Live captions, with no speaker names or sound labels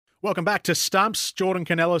Welcome back to Stumps. Jordan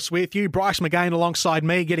Kounelis with you. Bryce McGain alongside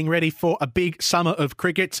me, getting ready for a big summer of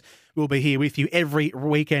cricket. We'll be here with you every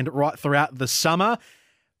weekend right throughout the summer.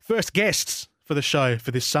 First guests for the show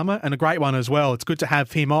for this summer, and a great one as well. It's good to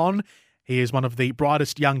have him on. He is one of the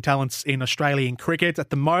brightest young talents in Australian cricket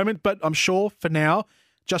at the moment, but I'm sure for now,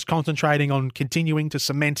 just concentrating on continuing to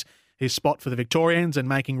cement his spot for the Victorians and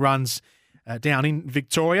making runs down in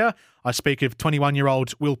Victoria. I speak of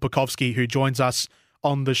 21-year-old Will Pucovski, who joins us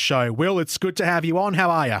on the show. Will, it's good to have you on. How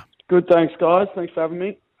are you? Good, thanks, guys. Thanks for having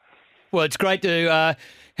me. Well, it's great to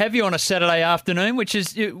have you on a Saturday afternoon, which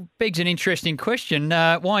begs an interesting question.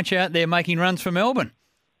 Why aren't you out there making runs for Melbourne?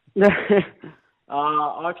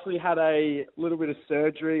 I actually had a little bit of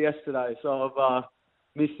surgery yesterday, so I've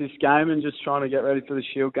missed this game and just trying to get ready for the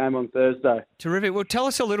Shield game on Thursday. Terrific. Well, tell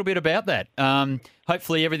us a little bit about that.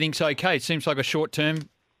 Hopefully everything's okay. It seems like a short-term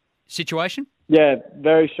situation. Yeah,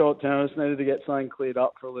 very short term. I just needed to get something cleared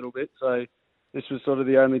up for a little bit. So this was sort of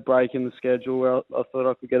the only break in the schedule where I thought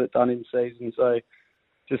I could get it done in season. So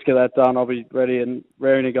just get that done. I'll be ready and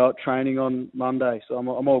raring to go at training on Monday. So I'm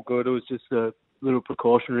all good. It was just a little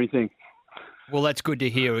precautionary thing. Well, that's good to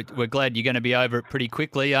hear. We're glad you're going to be over it pretty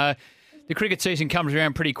quickly. The cricket season comes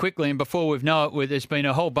around pretty quickly, and before we know it, there's been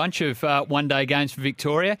a whole bunch of one-day games for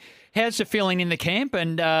Victoria. How's the feeling in the camp?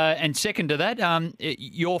 And second to that,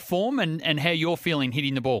 your form and how you're feeling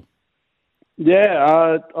hitting the ball?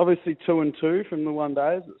 Yeah, obviously 2-2 from the one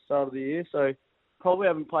days at the start of the year, so probably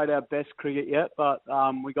haven't played our best cricket yet, but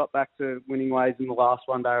we got back to winning ways in the last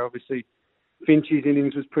one day. Obviously, Finch's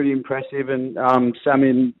innings was pretty impressive, and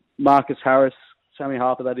Sammy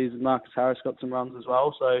Harper, that is, and Marcus Harris got some runs as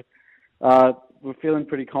well, so we're feeling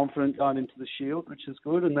pretty confident going into the Shield, which is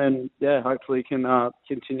good. And then, hopefully can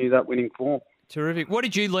continue that winning form. Terrific. What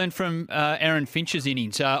did you learn from Aaron Finch's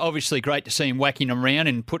innings? Obviously great to see him whacking them around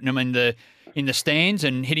and putting them in the stands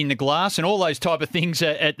and hitting the glass and all those type of things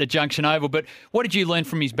at the Junction Oval. But what did you learn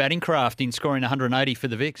from his batting craft in scoring 180 for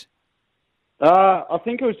the Vicks? I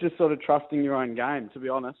think it was just sort of trusting your own game, to be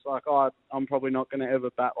honest. Like, I'm probably not going to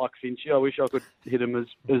ever bat like Finchy. I wish I could hit him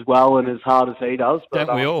as well and as hard as he does. But,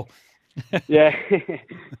 don't we all? yeah.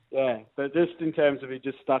 But just in terms of he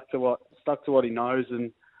just stuck to what he knows,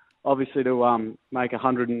 and obviously to make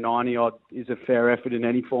 190 odd is a fair effort in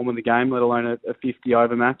any form of the game, let alone a 50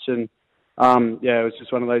 over match. And it was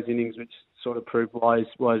just one of those innings which sort of proved why he's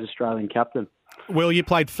Australian captain. Will, you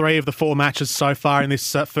played 3 of the 4 matches so far in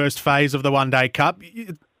this first phase of the One Day Cup.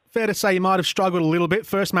 Fair to say you might have struggled a little bit.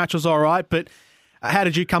 First match was all right, but how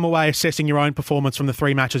did you come away assessing your own performance from the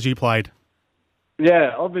 3 matches you played?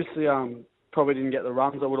 Yeah, obviously probably didn't get the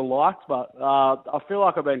runs I would have liked, but I feel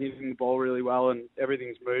like I've been hitting the ball really well and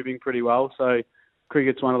everything's moving pretty well. So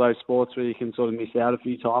cricket's one of those sports where you can sort of miss out a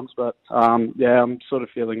few times. But, I'm sort of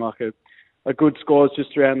feeling like a good score's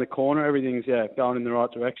just around the corner. Everything's, going in the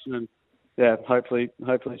right direction. And, hopefully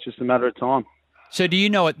it's just a matter of time. So do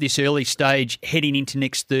you know at this early stage, heading into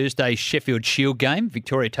next Thursday's Sheffield Shield game,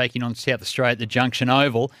 Victoria taking on South Australia at the Junction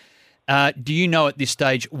Oval, do you know at this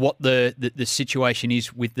stage what the situation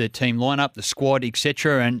is with the team lineup, the squad,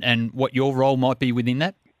 etc., and what your role might be within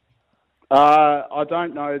that? I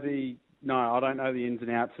don't know the ins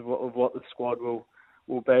and outs of what the squad will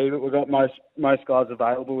be, but we've got most guys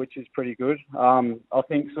available, which is pretty good. I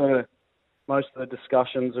think sort of most of the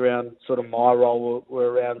discussions around sort of my role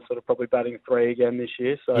were around sort of probably batting 3 again this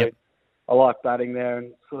year. So yep. I like batting there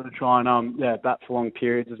and sort of try and bat for long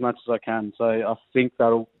periods as much as I can. So I think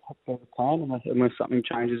that'll have the plan unless something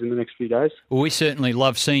changes in the next few days. Well, we certainly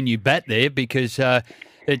love seeing you bat there because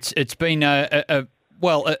it's been a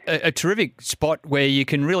terrific spot where you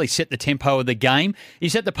can really set the tempo of the game.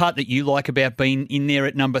 Is that the part that you like about being in there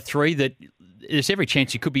at number 3, that there's every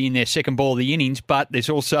chance you could be in there second ball of the innings, but there's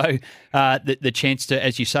also the chance to,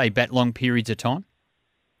 as you say, bat long periods of time?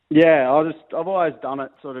 Yeah, I've always done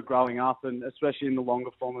it sort of growing up, and especially in the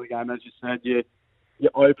longer form of the game, as you said,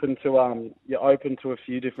 you're open to a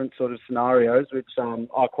few different sort of scenarios, which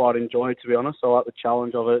I quite enjoy, to be honest. I like the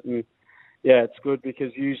challenge of it, and it's good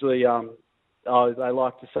because usually they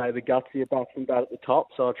like to say the gutsier batsman bat at the top,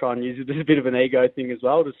 so I try and use it as a bit of an ego thing as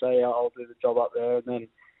well to say I'll do the job up there, and then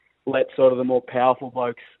let sort of the more powerful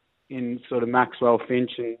blokes in sort of Maxwell,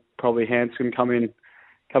 Finch, and probably Hanscom come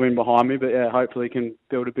in behind me. But hopefully can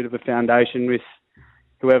build a bit of a foundation with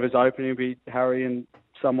whoever's opening. It'll be Harry and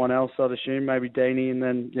someone else, I'd assume, maybe Deanie, and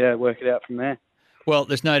then work it out from there. Well,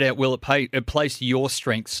 there's no doubt, Will, it plays to your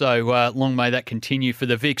strengths. So long may that continue for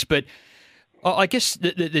the Vicks. But I guess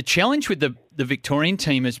the challenge with the Victorian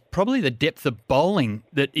team is probably the depth of bowling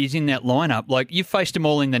that is in that lineup. Like, you've faced them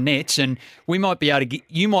all in the nets, and you might be able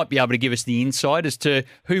to give us the insight as to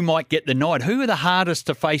who might get the nod. Who are the hardest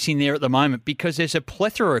to face in there at the moment? Because there's a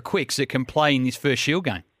plethora of quicks that can play in this first Shield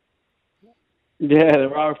game. Yeah,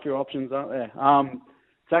 there are a few options, aren't there?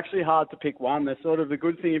 It's actually hard to pick one. They're sort of, the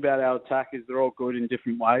good thing about our attack is they're all good in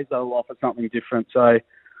different ways. They'll offer something different. So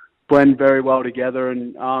blend very well together,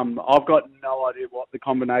 and I've got no idea what the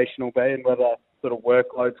combination will be and whether sort of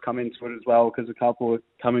workloads come into it as well, because a couple are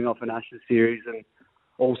coming off an Ashes series and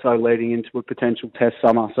also leading into a potential Test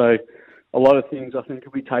summer. So a lot of things I think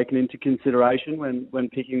will be taken into consideration when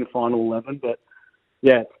picking the final 11. But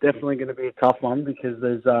yeah, it's definitely going to be a tough one because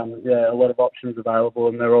there's a lot of options available,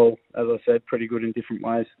 and they're all, as I said, pretty good in different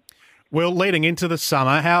ways. Well, leading into the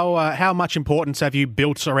summer, how much importance have you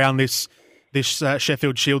built around this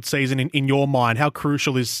Sheffield Shield season in your mind? How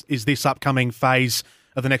crucial is this upcoming phase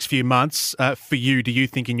of the next few months for you, do you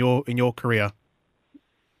think, in your career?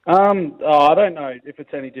 I don't know if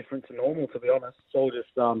it's any different to normal, to be honest. It's all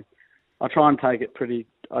just, I try and take it pretty,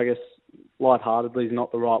 I guess, lightheartedly is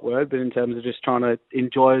not the right word, but in terms of just trying to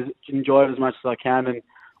enjoy it as much as I can, and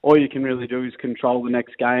all you can really do is control the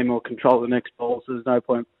next game or control the next ball, so there's no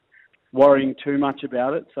point worrying too much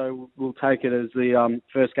about it. So we'll take it as the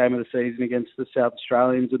first game of the season against the South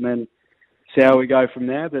Australians and then see how we go from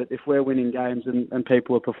there. But if we're winning games and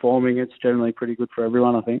people are performing, it's generally pretty good for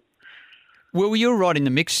everyone, I think. Well, you're right in the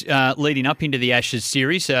mix leading up into the Ashes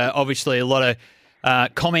series. Obviously, a lot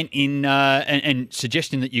of comment in and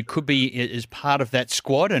suggesting that you could be as part of that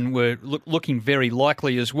squad, and we're looking very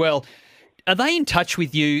likely as well. Are they in touch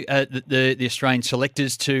with you, the Australian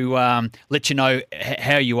selectors, to let you know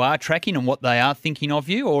how you are tracking and what they are thinking of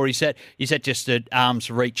you, or is that just at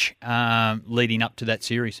arm's reach leading up to that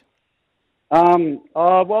series?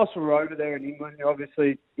 Whilst we're over there in England, you're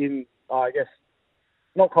obviously in, I guess,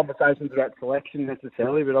 not conversations about selection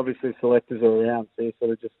necessarily, but obviously selectors are around, so you're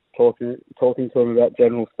sort of just talking to them about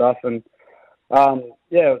general stuff. And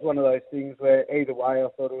it was one of those things where either way I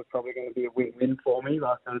thought it was probably going to be a win-win for me.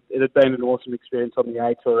 Like, it had been an awesome experience on the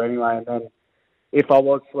A Tour anyway, and then if I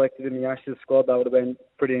was selected in the Ashes squad, that would have been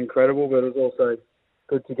pretty incredible, but it was also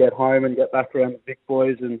good to get home and get back around the Vic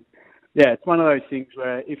boys. And yeah, it's one of those things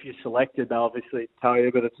where if you're selected, they'll obviously tell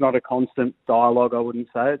you, but it's not a constant dialogue, I wouldn't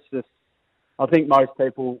say. It's just, I think most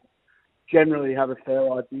people generally have a fair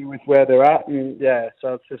idea with where they're at, and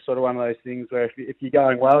so it's just sort of one of those things where if you're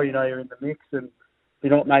going well, you know you're in the mix, and if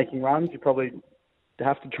you're not making runs, you probably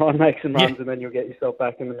have to try and make some runs, and then you'll get yourself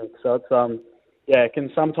back in the mix. So it's it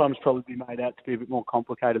can sometimes probably be made out to be a bit more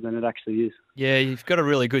complicated than it actually is. Yeah, you've got a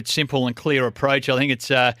really good, simple and clear approach. I think it's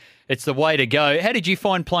the way to go. How did you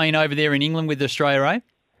find playing over there in England with Australia, eh?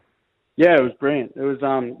 Yeah, it was brilliant. It was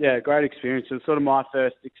a great experience. It was sort of my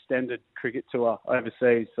first extended cricket tour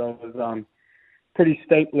overseas, so it was pretty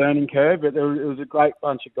steep learning curve, but it was a great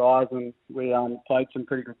bunch of guys, and we played some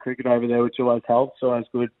pretty good cricket over there, which always helps. So it was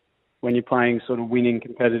good when you're playing sort of winning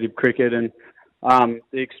competitive cricket, and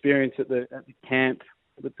the experience at the camp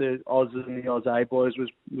with the Oz and the Oz A boys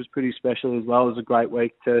was pretty special as well. It was a great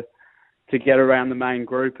week to get around the main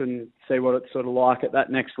group and see what it's sort of like at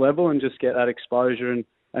that next level, and just get that exposure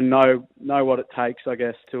and know what it takes, I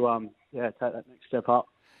guess, to take that next step up.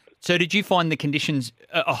 So did you find the conditions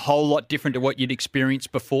a whole lot different to what you'd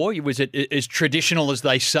experienced before? Was it as traditional as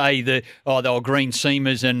they say, they were green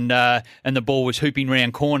seamers and the ball was hooping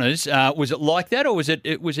round corners? Was it like that, or was it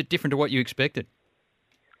different to what you expected?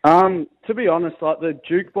 To be honest, like the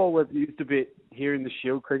Duke ball was used a bit here in the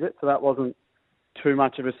Shield cricket, so that wasn't too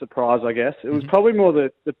much of a surprise, I guess. It was probably more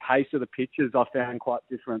the pace of the pitches I found quite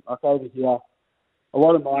different. Like over here, a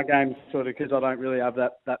lot of my games, sort of, because I don't really have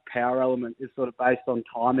that power element, is sort of based on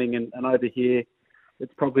timing. And over here,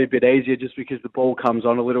 it's probably a bit easier just because the ball comes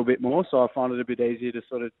on a little bit more. So I find it a bit easier to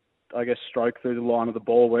sort of, I guess, stroke through the line of the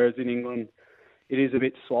ball. Whereas in England, it is a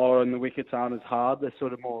bit slower and the wickets aren't as hard. They're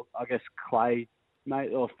sort of more, I guess, clay,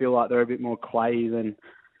 mate. Or feel like they're a bit more clayey than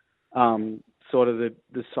sort of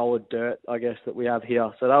the solid dirt, I guess, that we have here.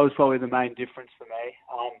 So that was probably the main difference for me.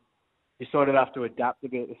 You sort of have to adapt a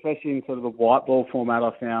bit, especially in sort of the white ball format.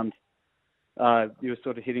 I found you were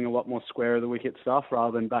sort of hitting a lot more square of the wicket stuff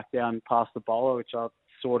rather than back down past the bowler, which I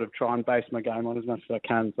sort of try and base my game on as much as I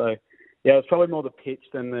can. So yeah, it was probably more the pitch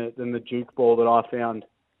than the Duke ball that I found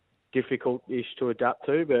difficult-ish to adapt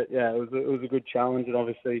to. But yeah, it was a good challenge and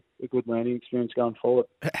obviously a good learning experience going forward.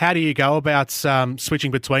 How do you go about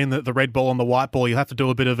switching between the red ball and the white ball? You have to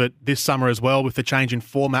do a bit of it this summer as well with the change in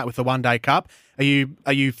format with the One Day Cup. Are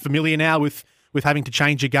you familiar now with having to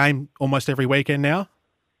change your game almost every weekend now?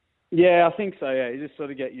 Yeah, I think so, yeah. You just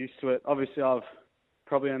sort of get used to it. Obviously, I've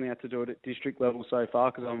probably only had to do it at district level so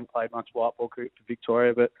far because I haven't played much white ball cricket for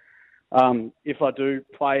Victoria. But if I do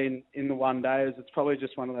play in the one-days, it's probably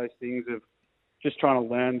just one of those things of just trying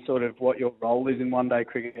to learn sort of what your role is in one-day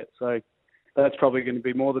cricket. So that's probably going to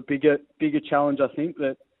be more the bigger challenge, I think.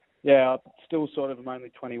 But, yeah, I'm still sort of I'm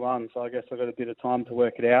only 21, so I guess I've got a bit of time to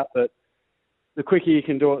work it out. But the quicker you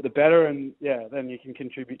can do it, the better, and then you can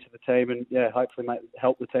contribute to the team and hopefully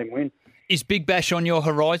help the team win. Is Big Bash on your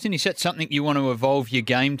horizon? Is that something you want to evolve your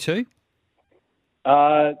game to?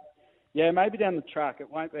 Maybe down the track. It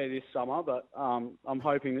won't be this summer, but I'm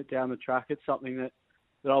hoping that down the track it's something that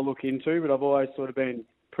I'll look into. But I've always sort of been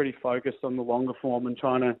pretty focused on the longer form and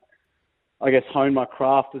trying to, I guess, hone my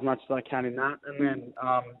craft as much as I can in that, and then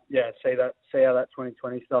see how that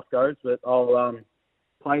 2020 stuff goes. But I'll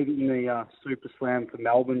played in the Super Slam for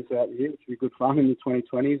Melbourne throughout the year, which would be good fun in the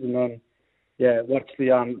 2020s, and then watch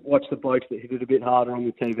the blokes that hit it a bit harder on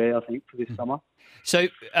the TV, I think, for this summer. So,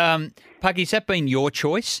 Pucky, has that been your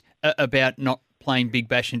choice about not playing Big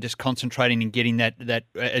Bash and just concentrating and getting that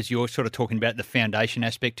as you're sort of talking about the foundation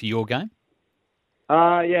aspect to your game?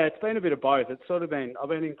 It's been a bit of both. It's sort of been I've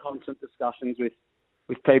been in constant discussions with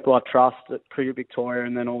people I trust at Cricket Victoria,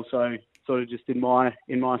 and then also sort of just in my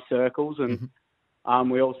circles,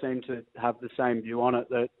 and we all seem to have the same view on it,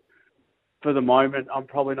 that for the moment I'm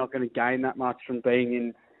probably not going to gain that much from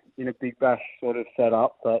being in a Big Bash sort of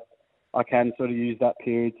setup, but I can sort of use that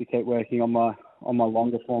period to keep working on my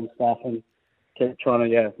longer form stuff and keep trying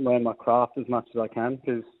to learn my craft as much as I can,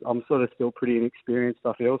 because I'm sort of still pretty inexperienced,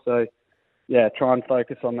 I feel. So try and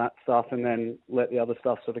focus on that stuff and then let the other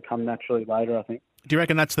stuff sort of come naturally later, I think. Do you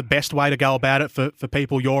reckon that's the best way to go about it for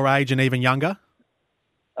people your age and even younger?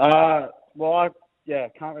 I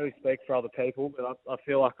can't really speak for other people, but I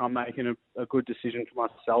feel like I'm making a good decision for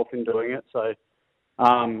myself in doing it. So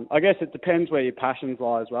I guess it depends where your passions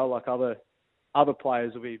lie as well. Like other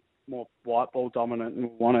players will be more white ball dominant and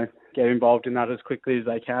will want to get involved in that as quickly as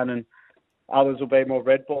they can, and others will be more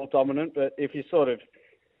red ball dominant. But if you're sort of,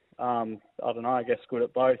 I guess good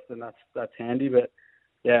at both, then that's handy. But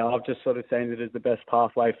I've just sort of seen it as the best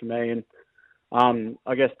pathway for me, and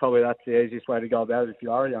I guess probably that's the easiest way to go about it if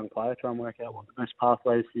you are a young player. Try and work out what the best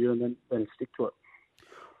pathway is for you, and then stick to it.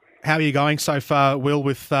 How are you going so far, Will,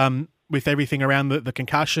 with everything around the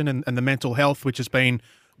concussion and the mental health, which has been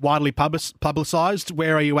widely publicised?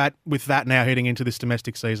 Where are you at with that now heading into this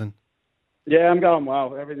domestic season? Yeah, I'm going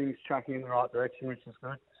well. Everything's tracking in the right direction, which is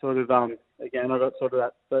good. Sort of, again, I've got sort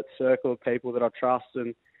of that circle of people that I trust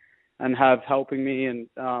and have helping me, and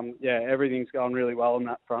everything's going really well on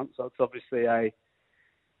that front. So it's obviously I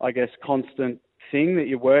guess, constant thing that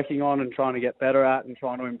you're working on and trying to get better at and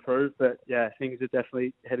trying to improve. But things are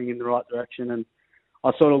definitely heading in the right direction. And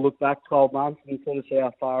I sort of look back 12 months and sort of see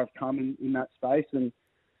how far I've come in that space. And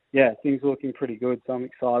things are looking pretty good. So I'm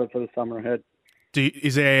excited for the summer ahead.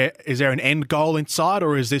 Is there an end goal in sight,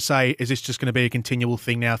 or is this just going to be a continual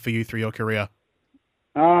thing now for you through your career?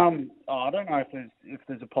 I don't know if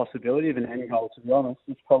there's a possibility of an end goal, to be honest.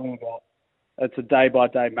 It's a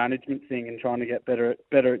day-by-day management thing and trying to get better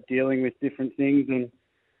at dealing with different things. And,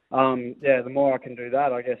 the more I can do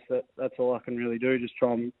that, I guess that's all I can really do, just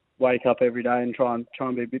try and wake up every day and try and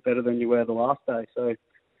be a bit better than you were the last day. So,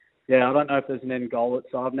 I don't know if there's an end goal.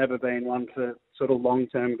 So I've never been one for sort of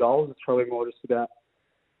long-term goals. It's probably more just about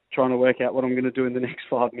trying to work out what I'm going to do in the next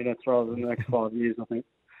 5 minutes rather than the next 5 years, I think.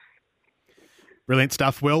 Brilliant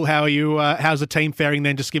stuff, Will. How are you? How's the team faring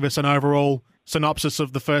then? Just give us an overall synopsis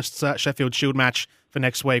of the first Sheffield Shield match for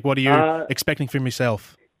next week. What are you expecting from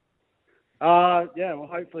yourself?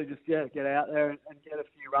 Hopefully just get out there and get a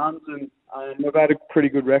few runs. And we've had a pretty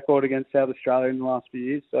good record against South Australia in the last few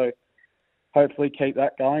years, so hopefully keep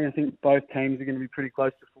that going. I think both teams are going to be pretty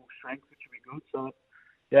close to full strength, which will be good. So,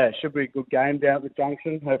 it should be a good game down at the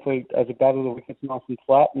Junction. Hopefully, as a battle, the wicket's nice and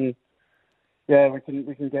flat, and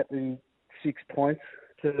we can get the 6 points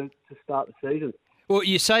to start the season. Well,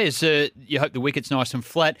 you say you hope the wicket's nice and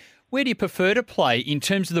flat. Where do you prefer to play in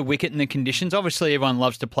terms of the wicket and the conditions? Obviously, everyone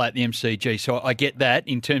loves to play at the MCG, so I get that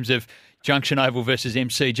in terms of Junction Oval versus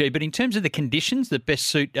MCG. But in terms of the conditions that best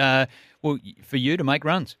suit for you to make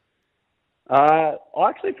runs? I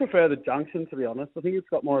actually prefer the Junction, to be honest. I think it's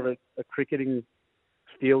got more of a cricketing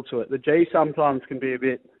feel to it. The G sometimes can be a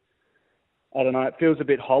bit, I don't know, it feels a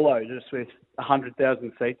bit hollow just with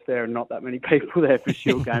 100,000 seats there and not that many people there for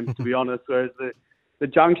Shield games, to be honest. Whereas the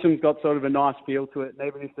Junction's got sort of a nice feel to it. And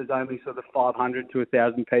even if there's only sort of 500 to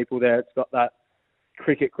 1,000 people there, it's got that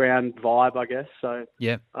cricket ground vibe, I guess. So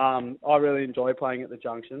I really enjoy playing at the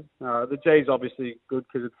Junction. The G's obviously good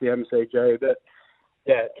because it's the MCG, but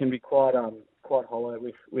it can be quite quite hollow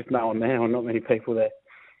with no one there or not many people there.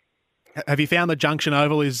 Have you found the Junction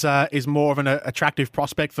Oval is more of an attractive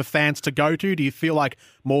prospect for fans to go to? Do you feel like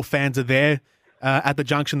more fans are there at the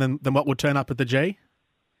Junction than what would turn up at the G?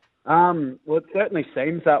 Well, it certainly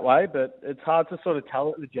seems that way, but it's hard to sort of tell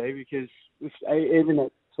at the G because even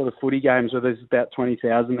at sort of footy games where there's about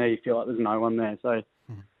 20,000 there, you feel like there's no one there. So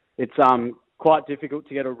it's quite difficult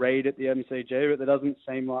to get a read at the MCG, but there doesn't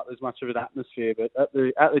seem like there's much of an atmosphere. But at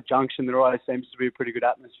the Junction, there always seems to be a pretty good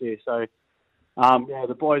atmosphere. So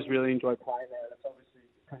the boys really enjoy playing there. It's obviously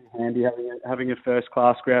pretty handy having a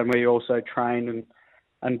first-class ground where you also train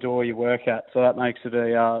and do all your work at. So that makes it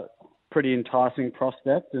a pretty enticing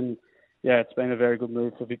prospect. And, it's been a very good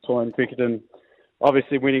move for Victorian cricket. And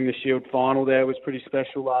obviously winning the Shield final there was pretty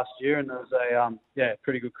special last year. And there was a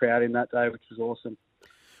pretty good crowd in that day, which was awesome.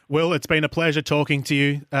 Will, it's been a pleasure talking to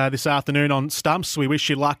you this afternoon on Stumps. We wish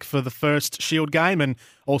you luck for the first Shield game and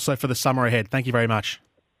also for the summer ahead. Thank you very much.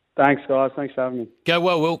 Thanks, guys. Thanks for having me. Go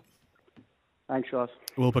well, Will. Thanks, guys.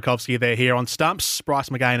 Will Pucovski there here on Stumps. Bryce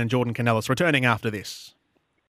McGain and Jordan Kounelis returning after this.